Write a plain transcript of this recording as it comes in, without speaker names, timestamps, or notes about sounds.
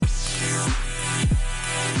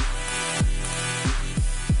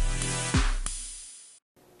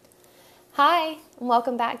Hi, and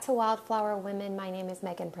welcome back to Wildflower Women. My name is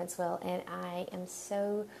Megan Princeville, and I am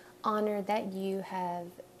so honored that you have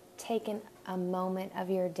taken a moment of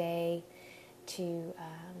your day to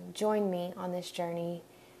join me on this journey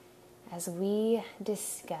as we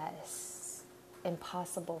discuss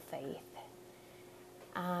impossible faith.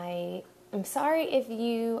 I am sorry if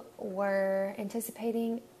you were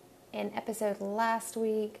anticipating an episode last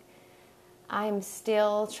week. I'm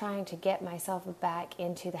still trying to get myself back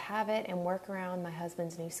into the habit and work around my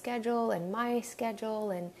husband's new schedule and my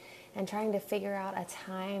schedule and trying to figure out a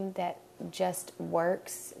time that just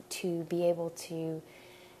works to be able to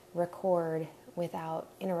record without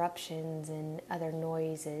interruptions and other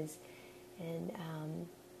noises. And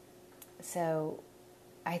so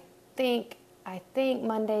I think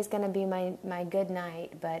Monday's going to be my good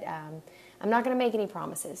night, but I'm not going to make any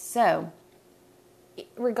promises. So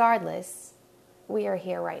regardless, we are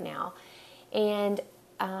here right now. And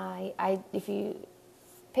if you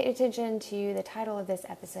pay attention to the title of this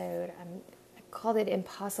episode, I called it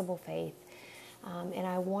Impossible Faith. And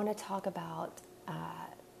I want to talk about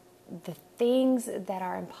the things that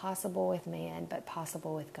are impossible with man, but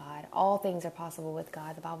possible with God. All things are possible with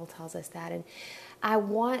God. The Bible tells us that. And I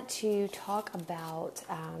want to talk about,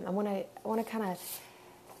 I want to kind of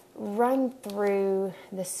run through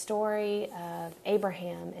the story of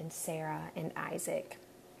Abraham and Sarah and Isaac.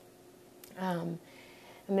 I'm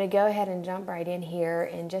going to go ahead and jump right in here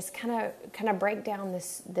and just kind of break down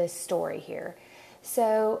this story here.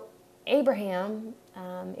 So Abraham,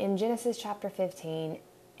 in Genesis chapter 15,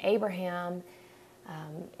 Abraham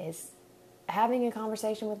is having a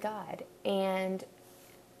conversation with God, and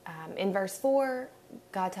in verse 4,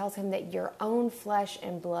 God tells him that your own flesh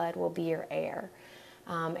and blood will be your heir.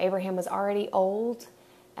 Abraham was already old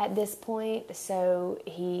at this point, so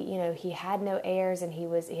he had no heirs and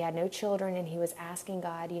he had no children, and he was asking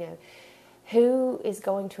God, who is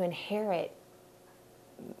going to inherit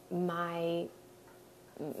my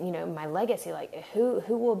legacy? Like who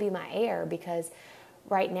will be my heir? Because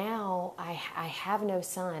right now I have no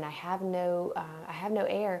son, I have no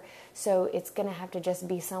heir, so it's going to have to just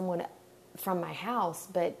be someone from my house,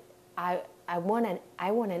 but I want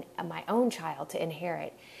my own child to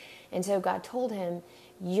inherit. And so God told him,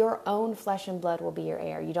 your own flesh and blood will be your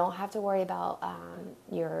heir. You don't have to worry about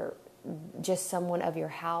just someone of your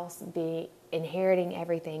house be inheriting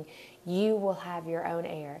everything. You will have your own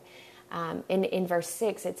heir. In verse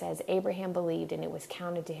 6, it says, Abraham believed and it was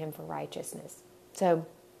counted to him for righteousness. So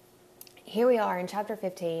here we are in chapter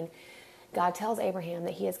 15. God tells Abraham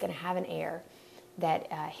that he is going to have an heir,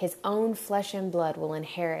 that his own flesh and blood will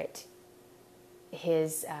inherit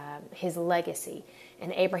his legacy,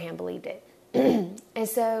 and Abraham believed it. And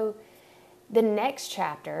so the next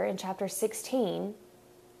chapter, in chapter 16,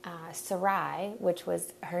 Sarai, which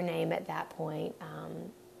was her name at that point,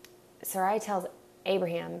 Sarai tells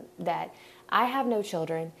Abraham that I have no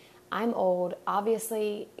children, I'm old,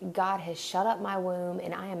 obviously God has shut up my womb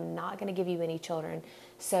and I am not going to give you any children,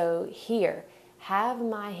 so here, have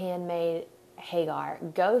my handmaid Hagar,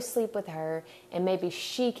 go sleep with her and maybe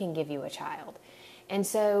she can give you a child. And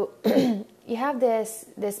so you have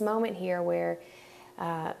this moment here where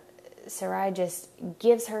Sarai just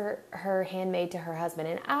gives her handmaid to her husband.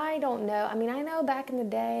 And I don't know, I know back in the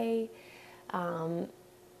day,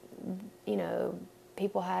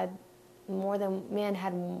 people had men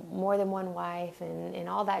had more than one wife and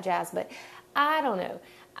all that jazz, but I don't know.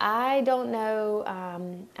 I don't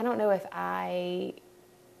know if I,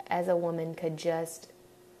 as a woman, could just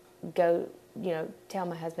go, tell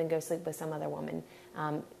my husband, go sleep with some other woman,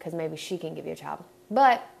 because maybe she can give you a child.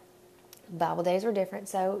 But Bible days were different,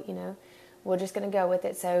 so, we're just going to go with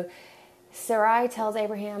it. So Sarai tells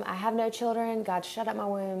Abraham, I have no children. God shut up my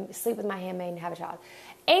womb, sleep with my handmaid and have a child.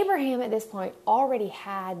 Abraham at this point already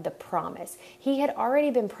had the promise. He had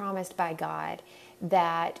already been promised by God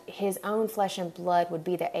that his own flesh and blood would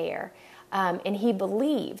be the heir. And he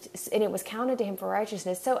believed, and it was counted to him for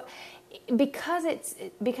righteousness. So because it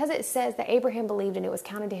says that Abraham believed and it was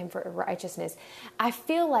counted to him for righteousness, I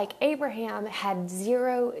feel like Abraham had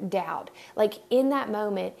zero doubt. Like in that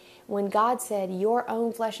moment when God said, your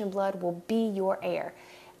own flesh and blood will be your heir,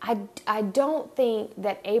 I don't think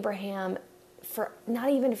that Abraham, not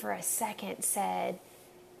even for a second, said,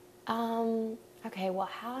 okay, well,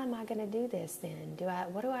 how am I going to do this then?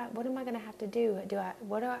 What am I going to have to do?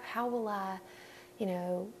 How will I,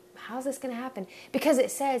 how's this going to happen? Because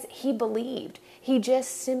it says he believed. He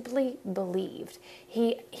just simply believed.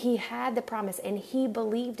 He had the promise and he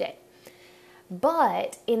believed it.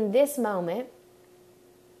 But in this moment,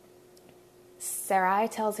 Sarai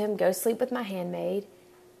tells him, go sleep with my handmaid,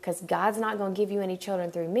 because God's not going to give you any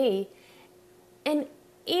children through me. And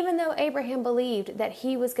even though Abraham believed that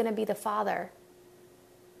he was going to be the father,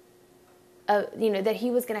 that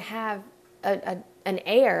he was going to have an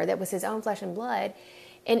heir that was his own flesh and blood,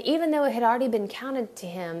 and even though it had already been counted to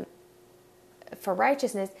him for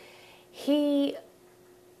righteousness, he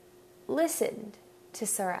listened to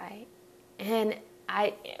Sarai. And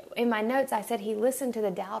in my notes, I said he listened to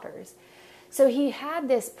the doubters. So he had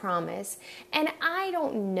this promise, and I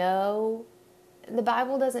don't know, the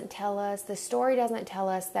Bible doesn't tell us, the story doesn't tell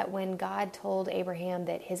us that when God told Abraham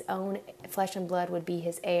that his own flesh and blood would be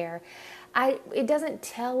his heir, it doesn't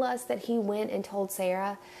tell us that he went and told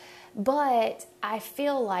Sarah, but I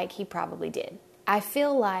feel like he probably did. I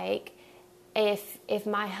feel like if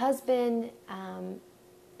my husband,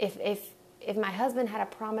 if my husband had a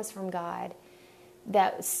promise from God,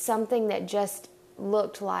 that something that just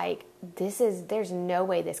looked like there's no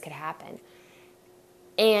way this could happen,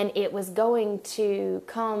 and it was going to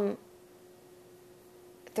come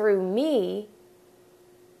through me,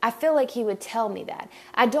 I feel like he would tell me that.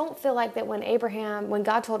 I don't feel like that when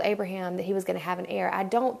God told Abraham that he was going to have an heir, I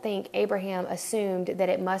don't think Abraham assumed that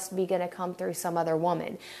it must be going to come through some other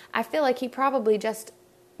woman. I feel like he probably just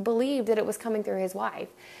believed that it was coming through his wife.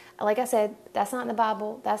 Like I said, that's not in the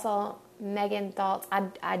Bible. That's all Megan thoughts.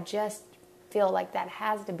 I just feel like that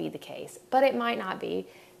has to be the case, but it might not be.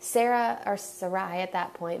 Sarah or Sarai at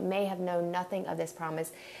that point may have known nothing of this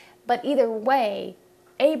promise, but either way,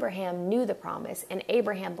 Abraham knew the promise and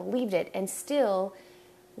Abraham believed it. And still,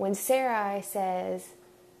 when Sarai says,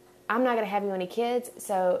 I'm not going to have you any kids,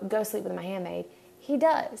 so go sleep with my handmaid, he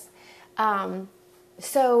does.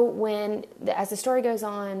 So as the story goes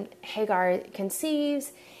on, Hagar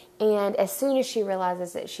conceives, and as soon as she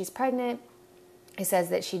realizes that she's pregnant, it says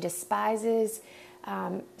that she despises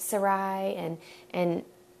Sarai, and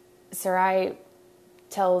Sarai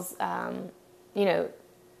tells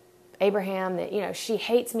Abraham that she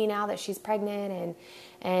hates me now that she's pregnant,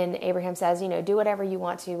 and Abraham says do whatever you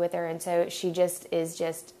want to with her, and so she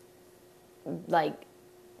is like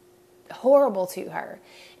horrible to her,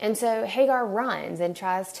 and so Hagar runs and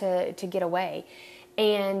tries to get away,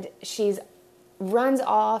 and she's runs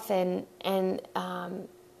off, and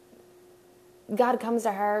God comes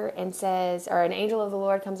to her and says, or an angel of the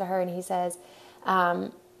Lord comes to her and he says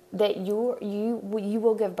that you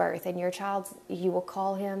will give birth, and your child, you will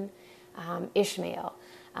call him Ishmael.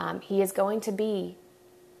 He is going to be,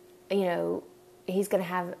 he's going to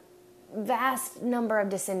have vast number of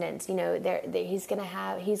descendants. He's going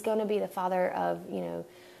to be the father of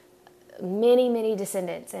many, many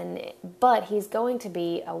descendants, but he's going to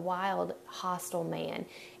be a wild, hostile man.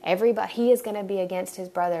 He is going to be against his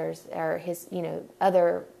brothers or his,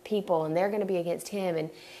 other people, and they're going to be against him.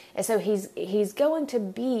 And so he's going to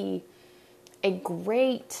be a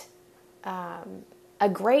great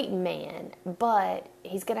man, but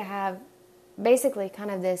he's going to have basically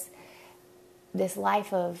kind of this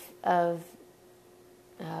life of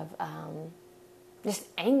just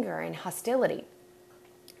anger and hostility.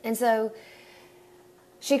 And so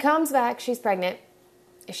she comes back, she's pregnant,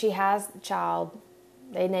 she has a child,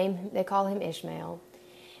 they call him Ishmael.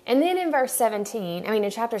 And then in in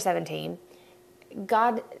chapter 17,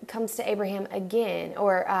 God comes to Abraham again,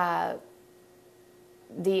 or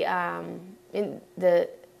the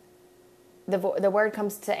word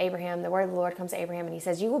comes to Abraham, the word of the Lord comes to Abraham, and he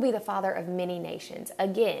says, you will be the father of many nations.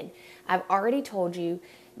 Again, I've already told you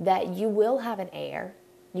that you will have an heir.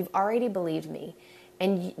 You've already believed me.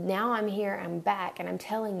 And now I'm here, I'm back, and I'm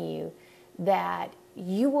telling you that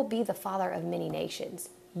you will be the father of many nations.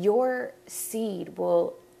 Your seed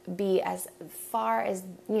will be as far as,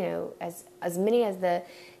 as many as the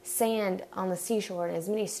sand on the seashore and as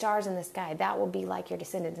many stars in the sky. That will be like your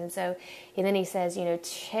descendants. And then he says,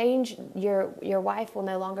 change, your wife will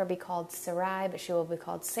no longer be called Sarai, but she will be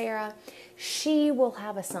called Sarah. She will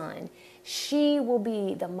have a son. She will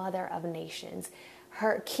be the mother of nations.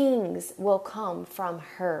 Her kings will come from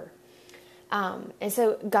her. And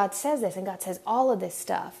so God says this, and God says all of this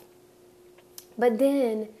stuff. But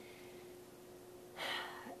then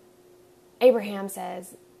Abraham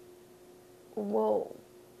says, well,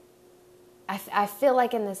 I feel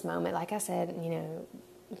like in this moment, like I said,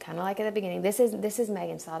 kind of like at the beginning, this is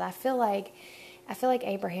Megan's thought. I feel like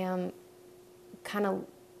Abraham kind of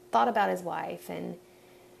thought about his wife, and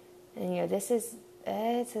this is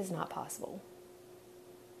not possible.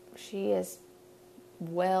 She is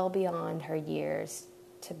well beyond her years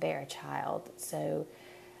to bear a child. So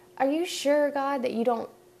are you sure, God, that you don't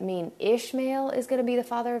mean Ishmael is going to be the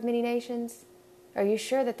father of many nations? Are you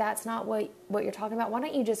sure that that's not what you're talking about? Why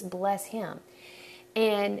don't you just bless him?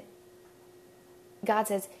 And God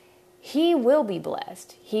says, he will be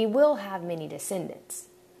blessed. He will have many descendants.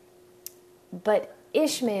 But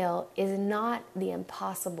Ishmael is not the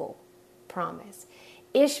impossible promise.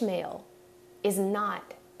 Ishmael is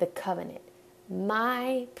not the covenant.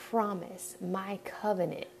 My promise, my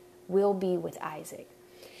covenant will be with Isaac.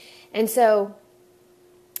 And so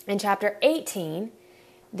in chapter 18,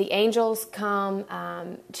 the angels come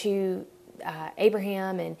to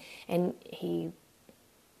Abraham, and he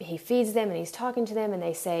feeds them, and he's talking to them, and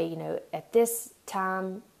they say, at this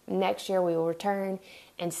time next year we will return,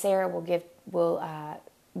 and Sarah will give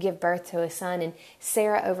birth to a son. And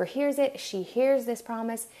Sarah overhears it. She hears this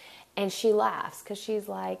promise, and she laughs because she's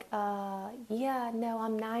like, yeah, no,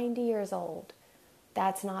 I'm 90 years old.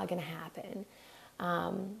 That's not going to happen.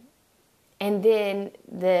 And then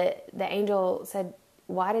the angel said,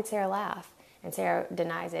 why did Sarah laugh? And Sarah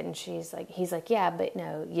denies it, and he's like, yeah, but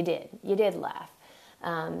no, you did laugh.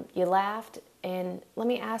 You laughed, and let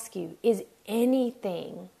me ask you, is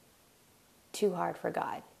anything too hard for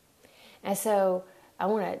God? And so I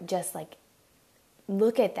want to just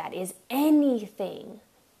look at that. Is anything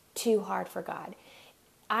too hard for God?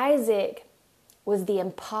 Isaac was the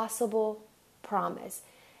impossible promise.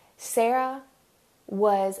 Sarah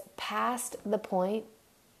was past the point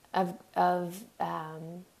of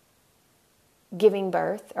giving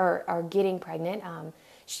birth or getting pregnant.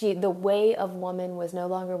 The way of woman was no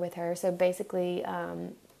longer with her. So basically,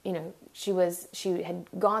 she had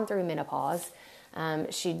gone through menopause.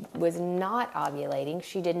 She was not ovulating.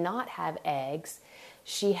 She did not have eggs.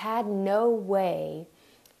 She had no way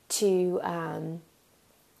to,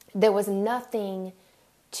 there was nothing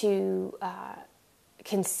to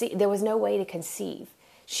conceive. There was no way to conceive.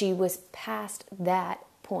 She was past that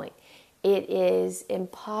point. It is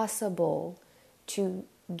impossible to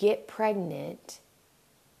get pregnant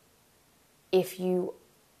if you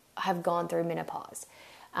have gone through menopause.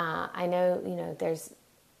 I know, there's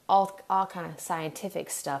all kind of scientific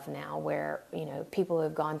stuff now where, people who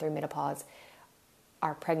have gone through menopause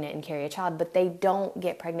are pregnant and carry a child, but they don't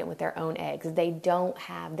get pregnant with their own eggs. They don't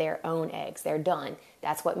have their own eggs. They're done.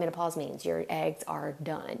 That's what menopause means. Your eggs are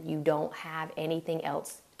done. You don't have anything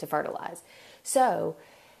else to fertilize. So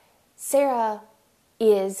Sarah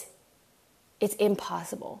it's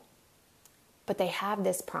impossible, but they have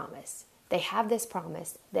this promise. They have this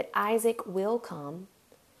promise that Isaac will come.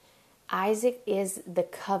 Isaac is the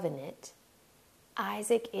covenant.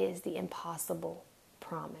 Isaac is the impossible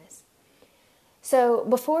promise. So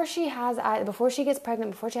before she gets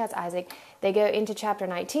pregnant, before she has Isaac, they go into chapter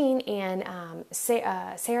 19, and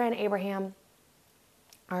Sarah and Abraham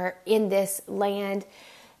are in this land,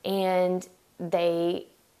 and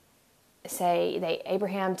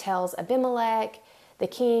Abraham tells Abimelech, the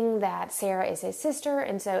king, that Sarah is his sister,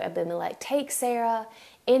 and so Abimelech takes Sarah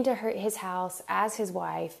into his house as his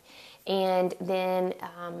wife, and then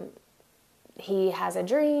he has a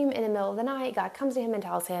dream in the middle of the night. God comes to him and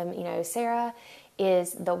tells him, Sarah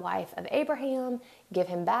is the wife of Abraham. Give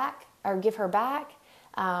her back.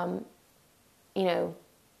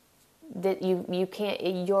 That you can't.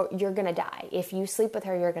 You're gonna die if you sleep with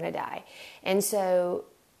her. You're gonna die. And so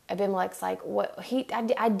Abimelech's like, what?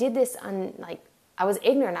 I did this I was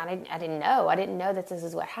ignorant. I didn't know. I didn't know that this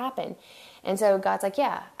is what happened. And so God's like,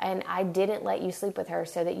 yeah, and I didn't let you sleep with her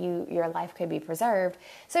so that your life could be preserved.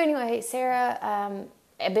 So anyway,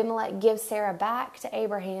 Abimelech gives Sarah back to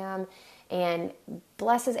Abraham and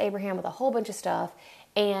blesses Abraham with a whole bunch of stuff.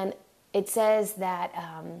 And it says that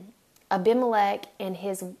Abimelech and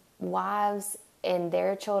his wives and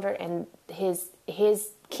their children and his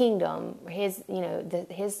kingdom,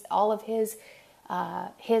 all of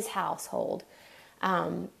his household,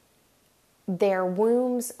 their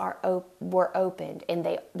wombs were opened,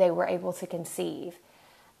 and they were able to conceive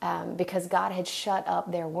because God had shut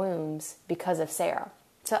up their wombs because of Sarah.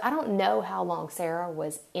 So I don't know how long Sarah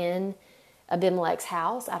was in Abimelech's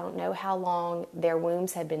house. I don't know how long their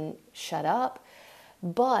wombs had been shut up,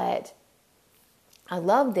 but I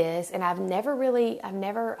love this, and I've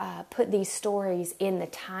never put these stories in the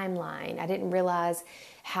timeline. I didn't realize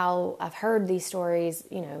how I've heard these stories,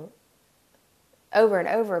 over and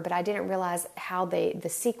over, but I didn't realize how the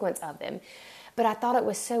sequence of them. But I thought it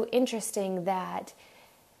was so interesting that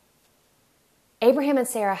Abraham and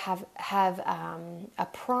Sarah have a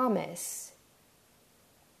promise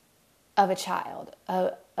of a child,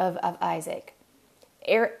 of Isaac.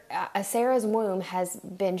 Sarah's womb has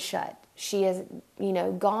been shut. She has,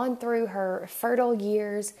 gone through her fertile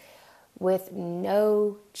years with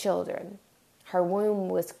no children. Her womb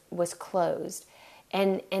was closed.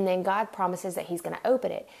 And then God promises that he's going to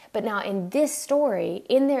open it. But now in this story,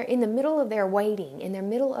 in the middle of their waiting, in the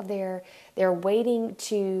middle of their waiting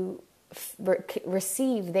to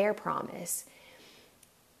receive their promise,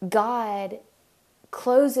 God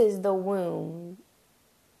closes the womb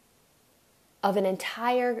of an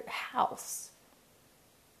entire house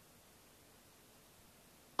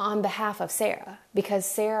on behalf of Sarah, because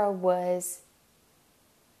Sarah was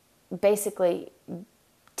basically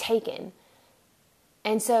taken.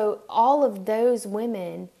 And so all of those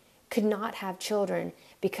women could not have children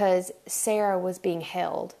because Sarah was being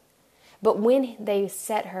held. But when they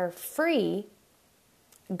set her free,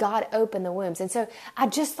 God opened the wombs. And so I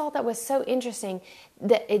just thought that was so interesting,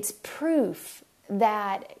 that it's proof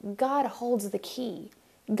that God holds the key.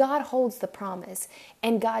 God holds the promise,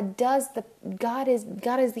 and God is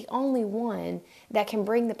the only one that can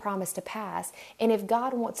bring the promise to pass. And if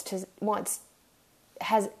God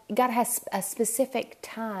God has a specific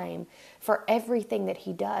time for everything that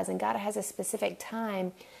he does, and God has a specific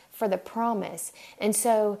time for the promise. And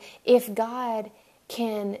so if God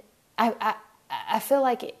can, I feel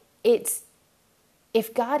like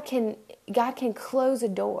if God can close a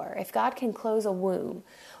door, if God can close a womb,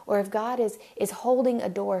 or if God is holding a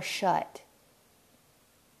door shut,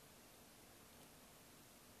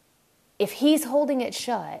 if he's holding it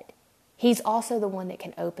shut, he's also the one that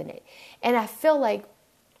can open it. And I feel like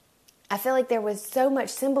there was so much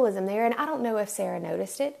symbolism there, and I don't know if Sarah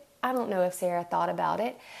noticed it. I don't know if Sarah thought about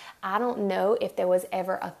it. I don't know if there was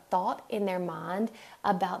ever a thought in their mind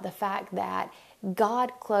about the fact that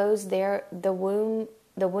God closed the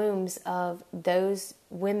wombs of those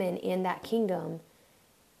women in that kingdom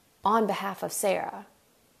on behalf of Sarah.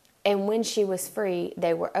 And when she was free,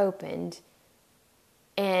 they were opened.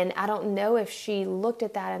 And I don't know if she looked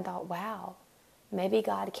at that and thought, wow, maybe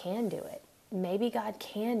God can do it. Maybe God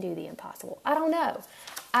can do the impossible. I don't know.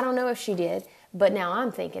 I don't know if she did, but now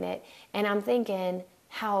I'm thinking it. And I'm thinking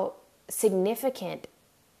how significant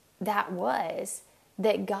that was,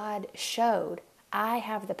 that God showed, I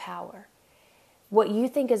have the power. What you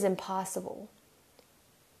think is impossible,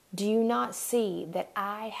 do you not see that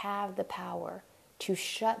I have the power to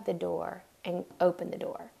shut the door and open the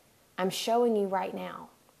door? I'm showing you right now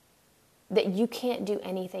that you can't do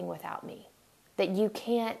anything without me. That you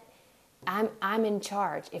can't, I'm in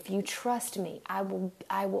charge. If you trust me, I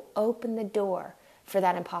will open the door for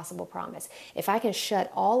that impossible promise. If I can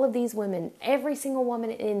shut all of these women, every single woman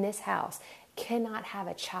in this house cannot have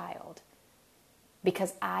a child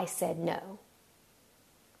because I said no.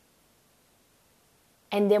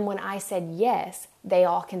 And then when I said yes, they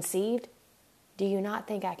all conceived. Do you not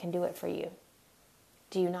think I can do it for you?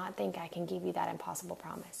 Do you not think I can give you that impossible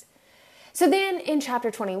promise? So then in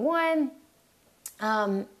chapter 21,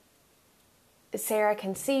 Sarah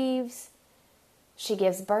conceives. She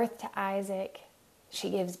gives birth to Isaac. She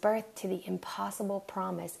gives birth to the impossible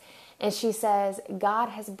promise. And she says, God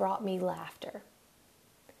has brought me laughter.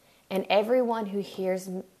 And everyone who hears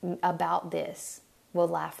about this will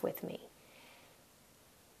laugh with me.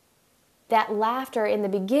 That laughter in the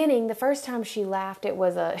beginning, the first time she laughed, it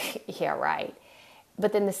was yeah, right.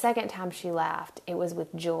 But then the second time she laughed, it was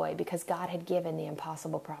with joy because God had given the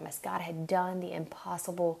impossible promise. God had done the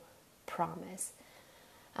impossible promise.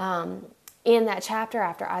 In that chapter,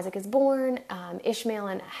 after Isaac is born, Ishmael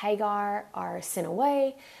and Hagar are sent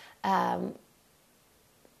away. But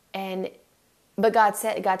God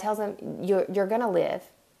tells them, you're going to live.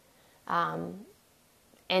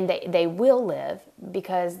 And they will live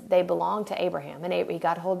because they belong to Abraham. And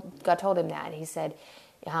God told him that. He said,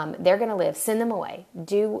 they're going to live. Send them away.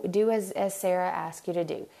 Do as Sarah asked you to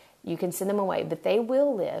do. You can send them away, but they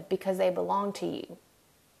will live because they belong to you.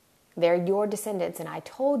 They're your descendants. And I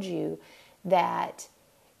told you that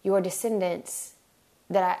your descendants,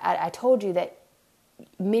 that I told you that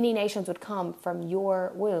many nations would come from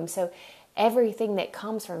your womb. So everything that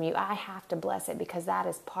comes from you, I have to bless it because that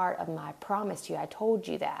is part of my promise to you. I told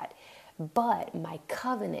you that. But my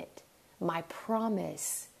covenant, my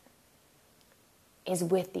promise is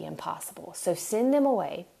with the impossible. So send them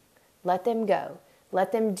away. Let them go.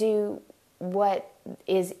 Let them do what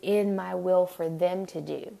is in my will for them to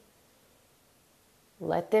do.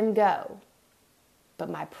 Let them go. But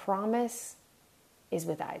my promise is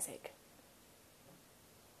with Isaac.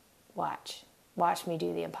 Watch me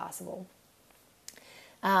do the impossible.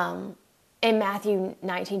 In Matthew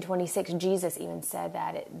 19:26, Jesus even said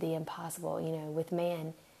that the impossible, with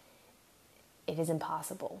man, it is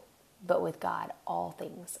impossible. But with God, all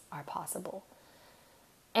things are possible.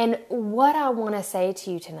 And what I want to say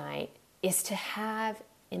to you tonight is to have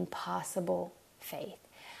impossible faith.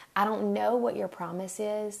 I don't know what your promise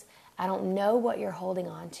is. I don't know what you're holding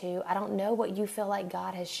on to. I don't know what you feel like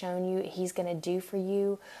God has shown you He's going to do for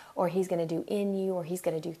you, or He's going to do in you, or He's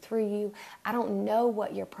going to do through you. I don't know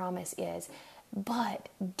what your promise is, but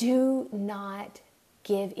do not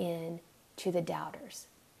give in to the doubters.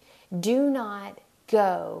 Do not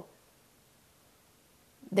go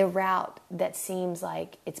the route that seems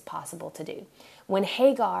like it's possible to do. When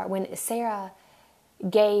Sarah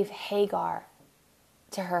gave Hagar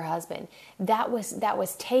to her husband, that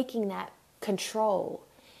was taking that control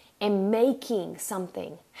and making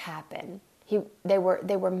something happen. They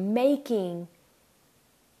were making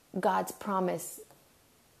God's promise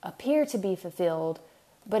appear to be fulfilled,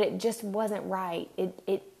 but it just wasn't right.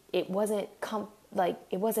 It wasn't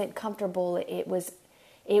it wasn't comfortable. It was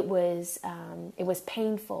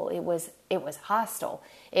painful. It was hostile.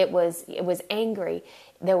 It was angry.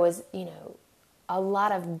 There was, a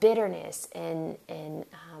lot of bitterness and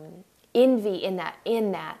envy in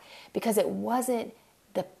that because it wasn't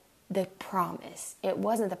the promise. It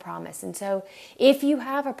wasn't the promise. And so if you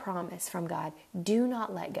have a promise from God, do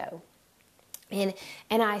not let go. And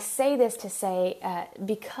I say this to say,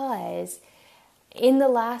 because in the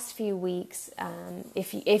last few weeks,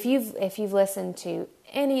 if you've listened to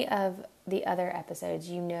any of the other episodes,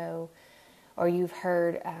 or you've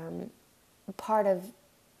heard part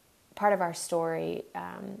of our story,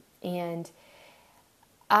 and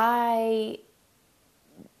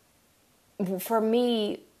for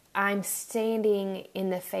me, I'm standing in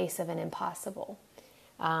the face of an impossible,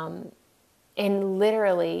 and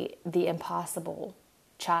literally the impossible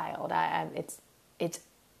child. It's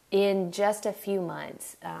in just a few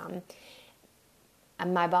months.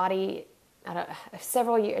 My body,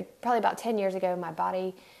 several years, probably about 10 years ago,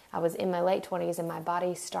 I was in my late 20s, and my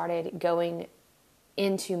body started going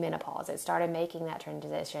into menopause. It started making that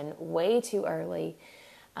transition way too early.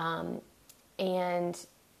 And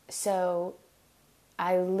so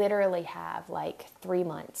I literally have 3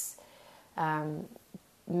 months.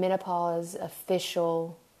 Menopause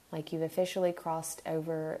official, you've officially crossed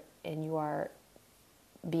over and you are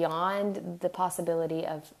beyond the possibility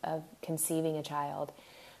of conceiving a child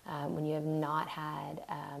when you have not had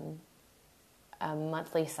a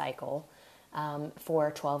monthly cycle for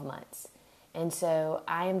 12 months. And so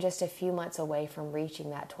I am just a few months away from reaching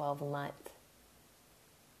that 12-month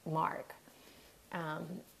mark.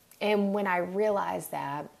 And when I realized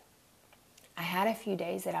that, I had a few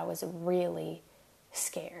days that I was really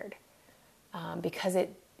scared because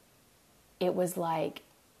it was like,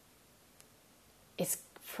 it's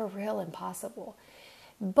for real impossible.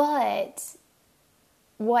 But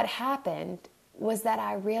what happened was that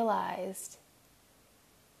I realized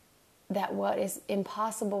that what is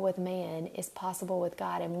impossible with man is possible with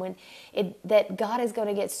God, and that God is going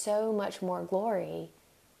to get so much more glory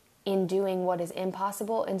in doing what is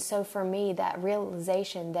impossible. And so for me, that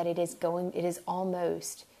realization that it is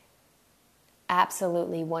almost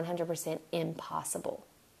absolutely 100% impossible,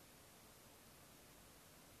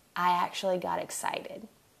 I actually got excited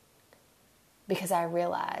because I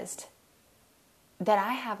realized that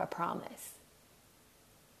I have a promise.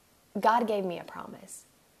 God gave me a promise.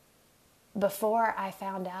 Before I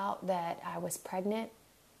found out that I was pregnant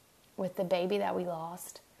with the baby that we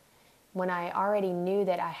lost, when I already knew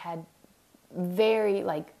that I had very,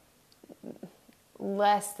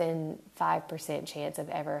 less than 5% chance of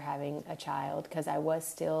ever having a child, because I was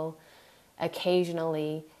still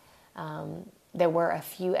occasionally, there were a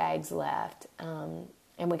few eggs left, and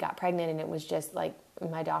we got pregnant, and it was just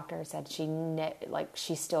my doctor said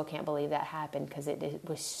she still can't believe that happened because it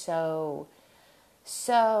was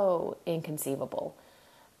so inconceivable.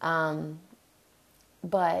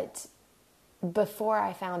 But before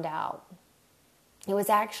I found out, it was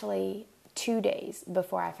actually 2 days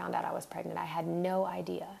before I found out I was pregnant. I had no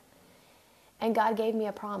idea. And God gave me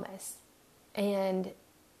a promise. And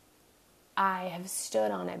I have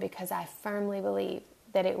stood on it because I firmly believe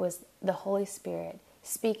that it was the Holy Spirit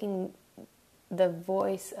speaking the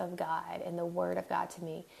voice of God and the word of God to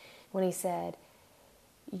me when He said,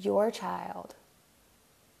 your child,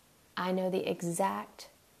 I know the exact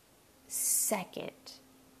second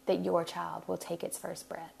that your child will take its first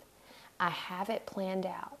breath. I have it planned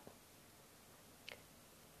out.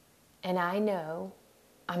 And I know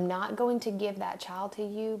I'm not going to give that child to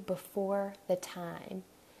you before the time,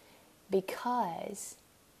 because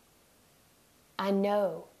I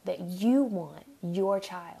know that you want your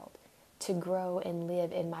child to grow and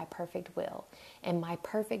live in my perfect will. And my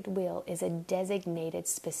perfect will is a designated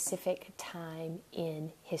specific time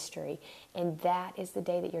in history. And that is the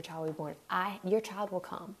day that your child will be born. Your child will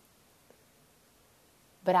come.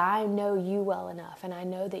 But I know you well enough, and I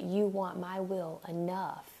know that you want my will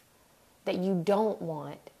enough that you don't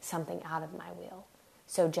want something out of my will.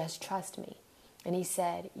 So just trust me. And he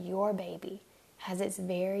said, your baby has its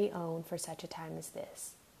very own for such a time as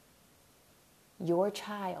this. Your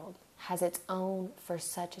child has its own for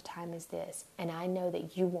such a time as this. And I know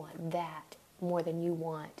that you want that more than you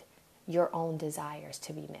want your own desires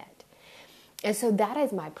to be met. And so that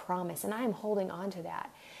is my promise, and I am holding on to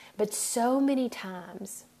that. But so many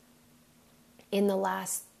times in the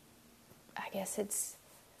last, I guess it's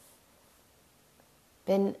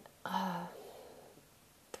been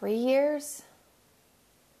 3 years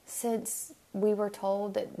since we were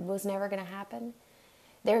told that it was never going to happen.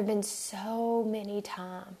 There have been so many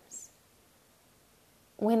times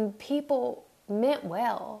when people meant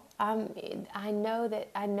well. I know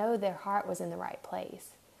their heart was in the right place.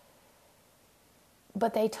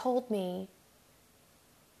 But they told me,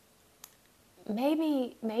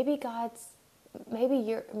 maybe God's plan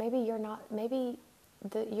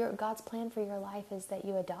for your life is that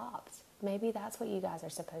you adopt. Maybe that's what you guys are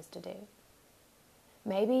supposed to do.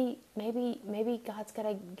 Maybe God's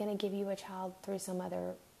gonna give you a child through some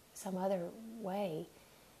other way.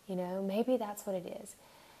 Maybe that's what it is.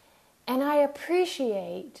 And I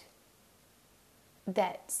appreciate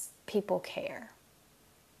that people care.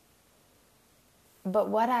 But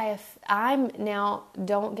I'm now,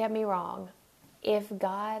 don't get me wrong, if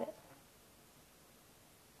God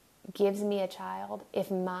gives me a child,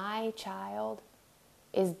 if my child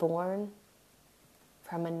is born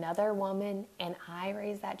from another woman and I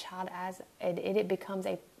raise that child as it becomes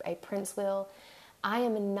a Prince will,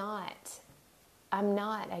 I'm not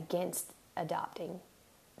against adopting,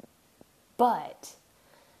 but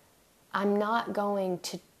I'm not going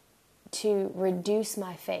to reduce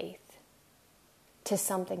my faith to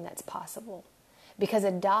something that's possible, because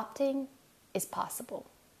adopting is possible.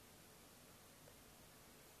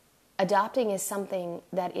 Adopting is something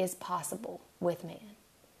that is possible with man.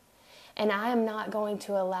 And I am not going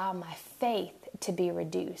to allow my faith to be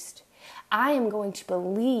reduced. I am going to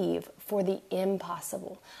believe for the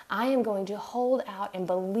impossible. I am going to hold out and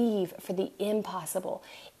believe for the impossible.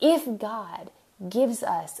 If God gives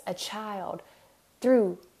us a child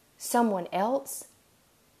through someone else,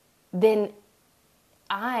 then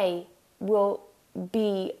I will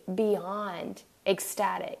be beyond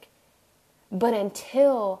ecstatic. But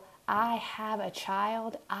until I have a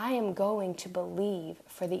child, I am going to believe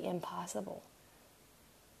for the impossible.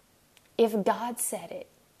 If God said it,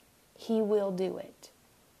 He will do it.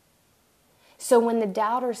 So when the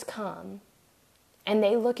doubters come and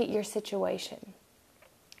they look at your situation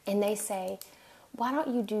and they say, why don't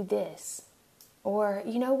you do this? Or,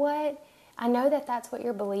 you know what? I know that that's what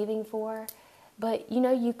you're believing for, but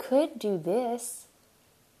you could do this.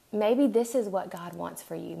 Maybe this is what God wants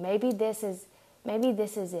for you. Maybe this is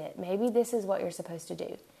it. Maybe this is what you're supposed to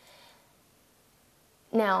do.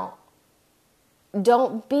 Now,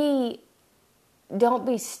 don't be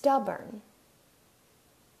stubborn,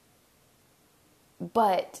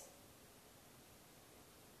 but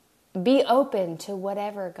be open to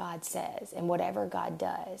whatever God says and whatever God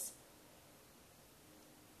does.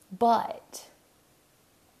 But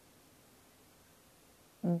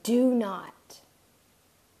do not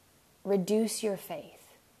reduce your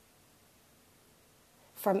faith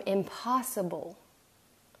from impossible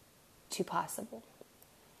to possible.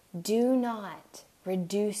 Do not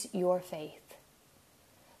reduce your faith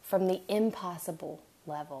from the impossible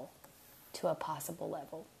level to a possible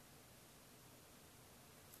level.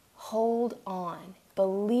 Hold on.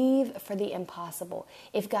 Believe for the impossible.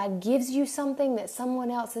 If God gives you something that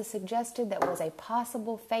someone else has suggested that was a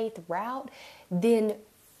possible faith route, then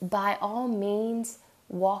by all means,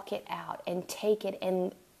 walk it out and take it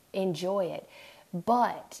and enjoy it.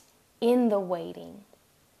 But in the waiting,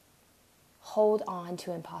 hold on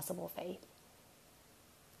to impossible faith.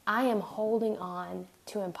 I am holding on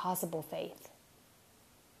to impossible faith.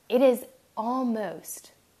 It is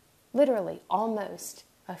almost, literally almost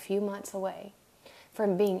a few months away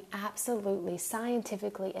from being absolutely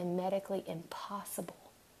scientifically and medically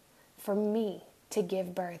impossible for me to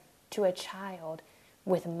give birth to a child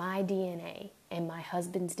with my DNA and my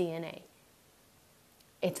husband's DNA.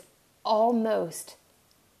 It's almost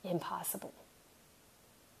impossible.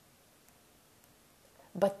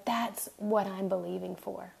 But that's what I'm believing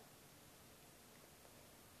for.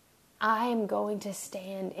 I am going to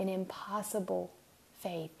stand in impossible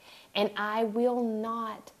faith, and I will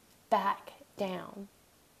not back down.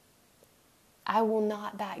 I will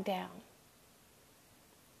not back down.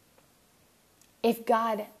 If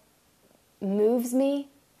God moves me,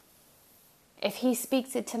 if He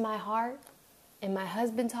speaks it to my heart and my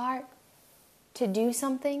husband's heart to do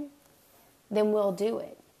something, then we'll do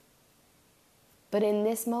it. But in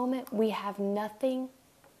this moment, we have nothing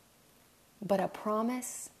but a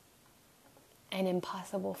promise and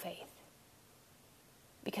impossible faith,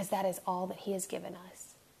 because that is all that He has given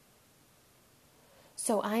us.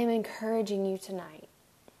 So I am encouraging you tonight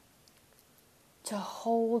to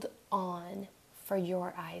hold on for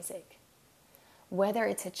your Isaac. Whether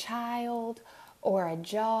it's a child or a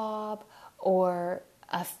job or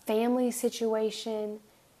a family situation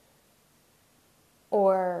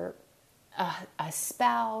or a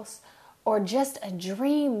spouse or just a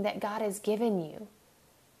dream that God has given you,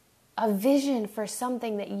 a vision for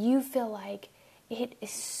something that you feel like it is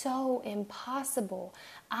so impossible.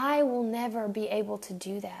 I will never be able to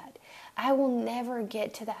do that. I will never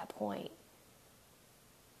get to that point.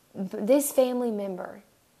 This family member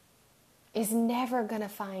is never going to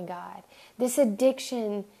find God. This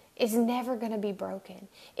addiction is never going to be broken.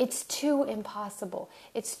 It's too impossible.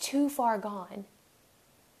 It's too far gone.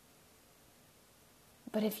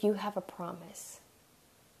 But if you have a promise,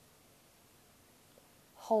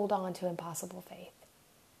 hold on to impossible faith.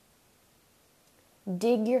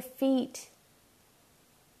 Dig your feet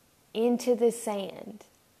into the sand.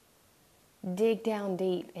 Dig down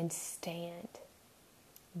deep and stand.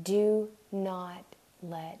 Do not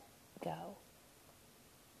let go.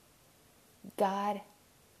 God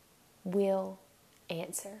will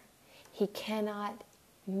answer. He cannot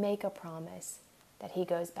make a promise that He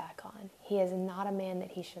goes back on. He is not a man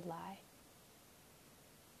that He should lie.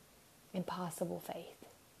 Impossible faith.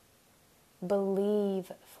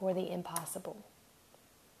 Believe for the impossible.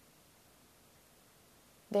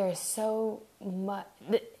 There is so much.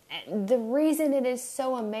 The reason it is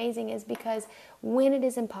so amazing is because when it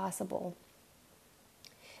is impossible,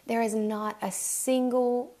 there is not a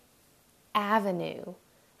single avenue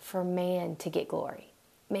for man to get glory.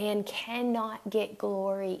 Man cannot get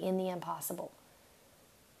glory in the impossible.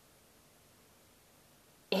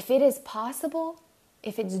 If it is possible,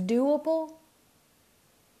 if it's doable,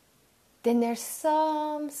 then there's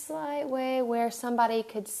some slight way where somebody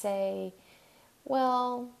could say,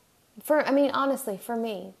 well, honestly, for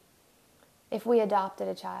me, if we adopted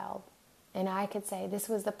a child and I could say this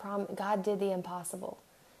was the promise, God did the impossible.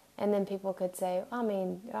 And then people could say,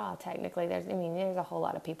 technically there's a whole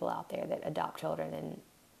lot of people out there that adopt children and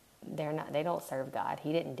they don't serve God.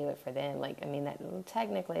 He didn't do it for them. That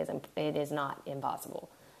technically is not impossible.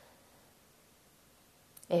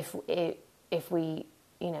 If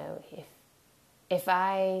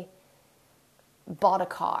I bought a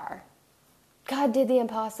car, God did the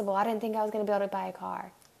impossible. I didn't think I was going to be able to buy a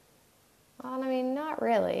car. Well, not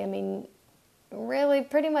really. Really,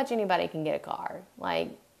 pretty much anybody can get a car.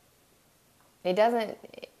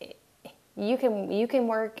 You can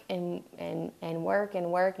work and work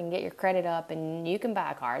and work and get your credit up, and you can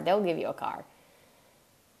buy a car. They'll give you a car.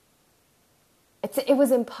 It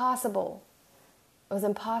was impossible. It was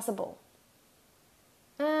impossible.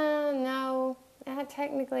 No, that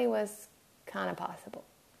technically was kind of possible.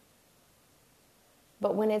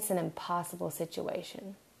 But when it's an impossible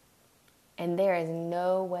situation and there is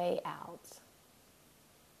no way out,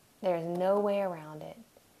 there is no way around it,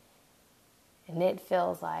 and it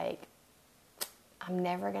feels like I'm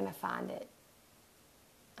never going to find it.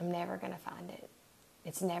 I'm never going to find it.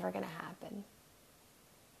 It's never going to happen.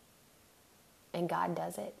 And God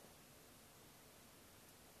does it.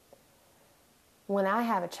 When I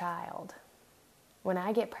have a child, when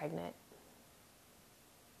I get pregnant,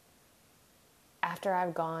 after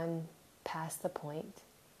I've gone past the point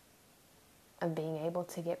of being able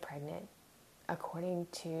to get pregnant according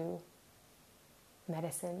to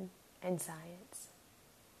medicine and science,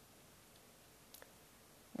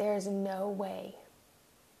 there is no way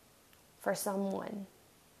for someone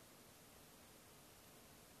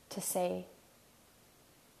to say,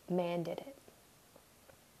 man did it.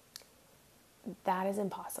 That is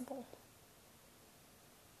impossible.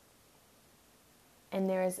 And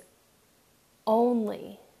there is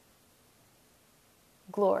only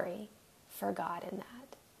glory for God in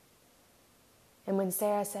that. And when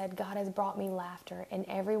Sarah said, God has brought me laughter, and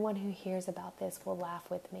everyone who hears about this will laugh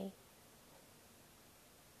with me,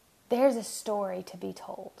 there's a story to be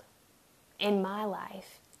told in my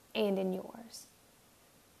life and in yours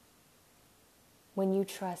when you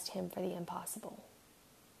trust Him for the impossible.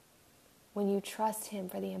 When you trust Him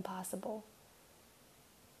for the impossible.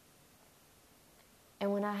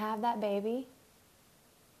 And when I have that baby,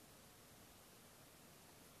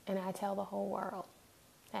 and I tell the whole world,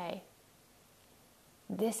 hey,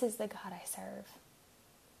 this is the God I serve.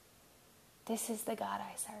 This is the God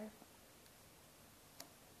I serve.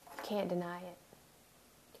 You can't deny it.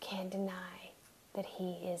 You can't deny that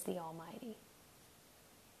He is the Almighty.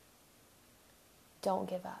 Don't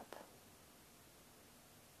give up.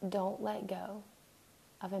 Don't let go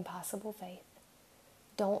of impossible faith.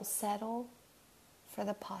 Don't settle for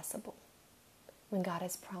the possible when God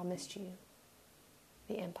has promised you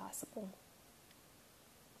the impossible.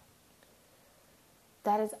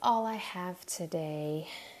 That is all I have today.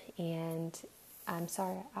 And I'm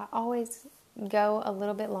sorry, I always go a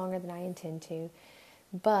little bit longer than I intend to.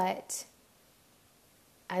 But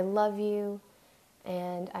I love you,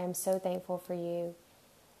 and I'm so thankful for you.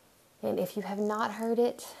 And if you have not heard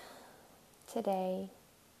it today,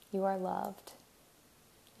 you are loved.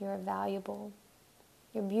 You are valuable.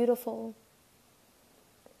 You're beautiful.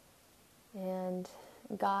 And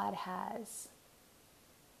God has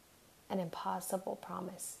an impossible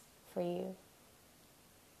promise for you.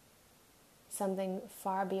 Something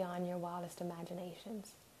far beyond your wildest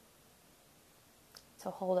imaginations. So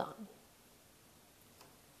hold on.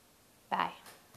 Bye.